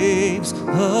waves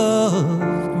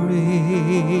of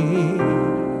grain,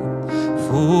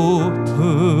 for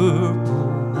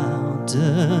purple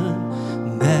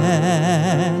mountain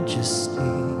majesty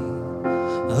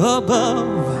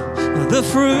above the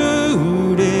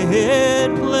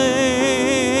fruited plain.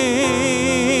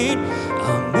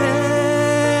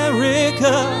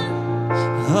 America,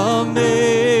 America,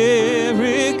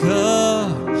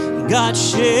 God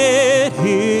shed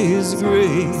His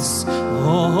grace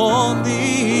on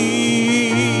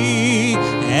thee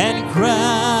and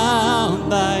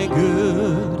crowned thy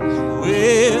good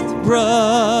with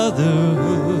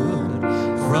brotherhood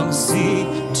from sea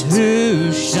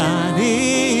to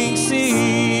shining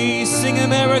sea. Sing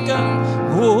America,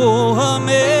 oh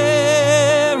America,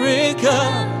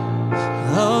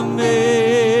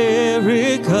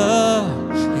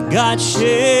 God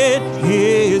shed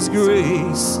His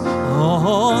grace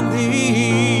on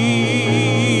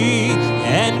thee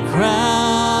and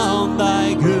crown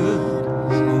thy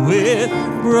good with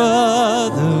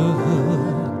brotherhood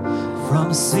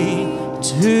from sea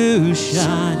to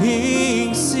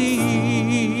shining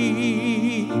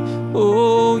sea.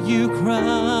 Oh, you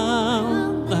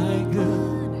crown thy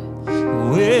good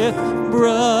with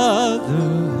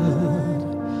brotherhood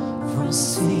from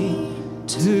sea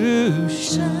to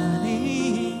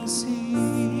shining sea.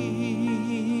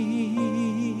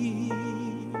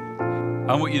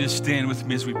 I want you to stand with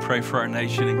me as we pray for our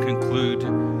nation and conclude.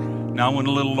 Now, I went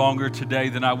a little longer today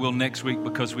than I will next week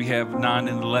because we have 9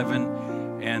 and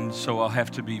 11, and so I'll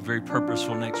have to be very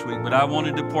purposeful next week. But I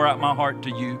wanted to pour out my heart to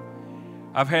you.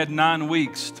 I've had 9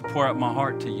 weeks to pour out my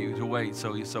heart to you, to wait.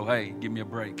 So hey, give me a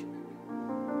break.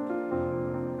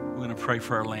 We're going to pray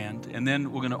for our land, and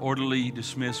then we're going to orderly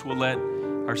dismiss. We'll let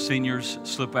our seniors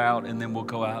slip out, and then we'll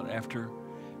go out after.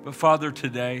 But Father,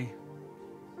 today,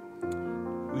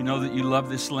 we know that you love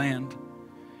this land.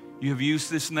 You have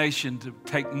used this nation to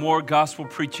take more gospel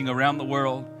preaching around the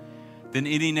world than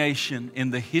any nation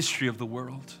in the history of the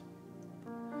world.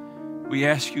 We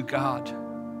ask you, God,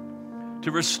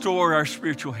 to restore our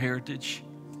spiritual heritage.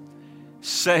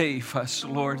 Save us,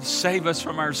 Lord. Save us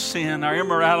from our sin, our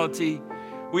immorality.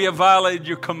 We have violated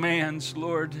your commands,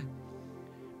 Lord.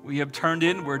 We have turned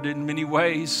inward in many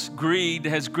ways. Greed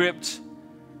has gripped,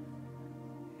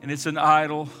 and it's an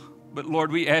idol. But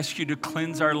Lord, we ask you to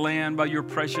cleanse our land by your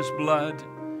precious blood.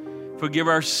 Forgive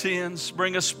our sins.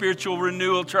 Bring a spiritual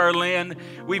renewal to our land.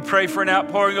 We pray for an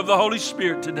outpouring of the Holy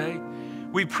Spirit today.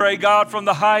 We pray, God, from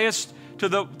the highest to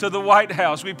the White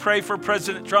House. We pray for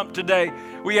President Trump today.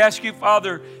 We ask you,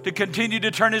 Father, to continue to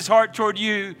turn his heart toward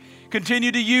you.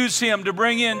 Continue to use him to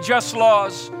bring in just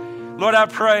laws. Lord, I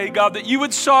pray, God, that you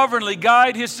would sovereignly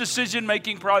guide his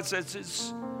decision-making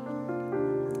processes.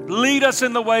 Lead us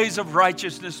in the ways of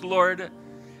righteousness, Lord.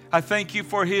 I thank you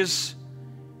for his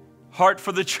heart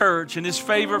for the church and his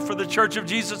favor for the church of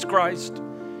Jesus Christ.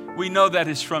 We know that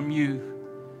is from you.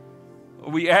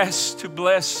 We ask to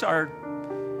bless our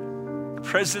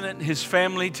president and his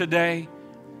family today.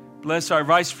 Bless our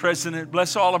vice president.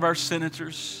 Bless all of our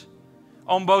senators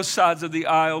on both sides of the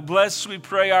aisle. Bless, we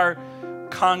pray, our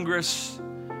Congress.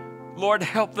 Lord,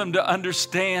 help them to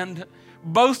understand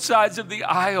both sides of the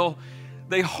aisle.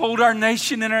 They hold our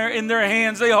nation in their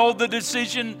hands. They hold the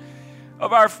decision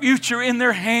of our future in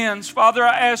their hands. Father,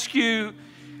 I ask you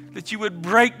that you would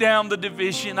break down the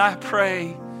division. I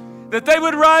pray that they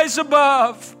would rise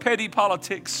above petty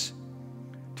politics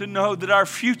to know that our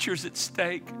future is at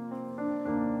stake.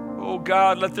 Oh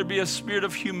God, let there be a spirit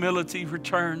of humility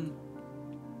return.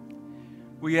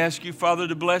 We ask you, Father,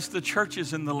 to bless the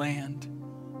churches in the land.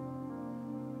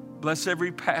 Bless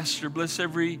every pastor. Bless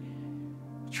every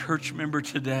church member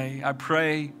today. I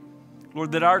pray,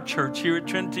 Lord, that our church here at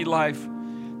Trinity Life,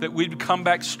 that we'd come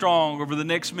back strong over the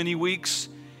next many weeks.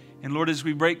 And Lord, as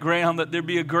we break ground, that there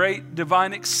be a great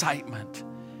divine excitement,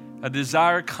 a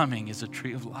desire coming as a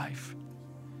tree of life.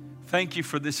 Thank you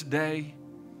for this day.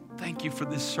 Thank you for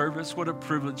this service. What a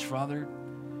privilege, Father.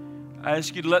 I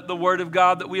ask you to let the word of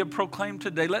God that we have proclaimed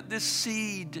today, let this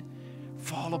seed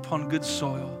fall upon good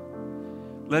soil.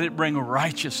 Let it bring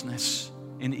righteousness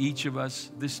in each of us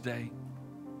this day.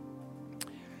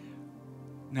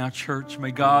 Now, church, may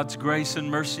God's grace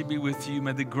and mercy be with you.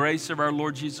 May the grace of our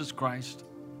Lord Jesus Christ,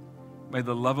 may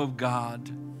the love of God,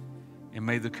 and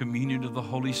may the communion of the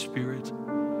Holy Spirit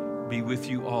be with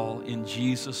you all in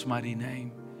Jesus' mighty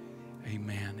name.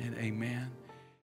 Amen and amen.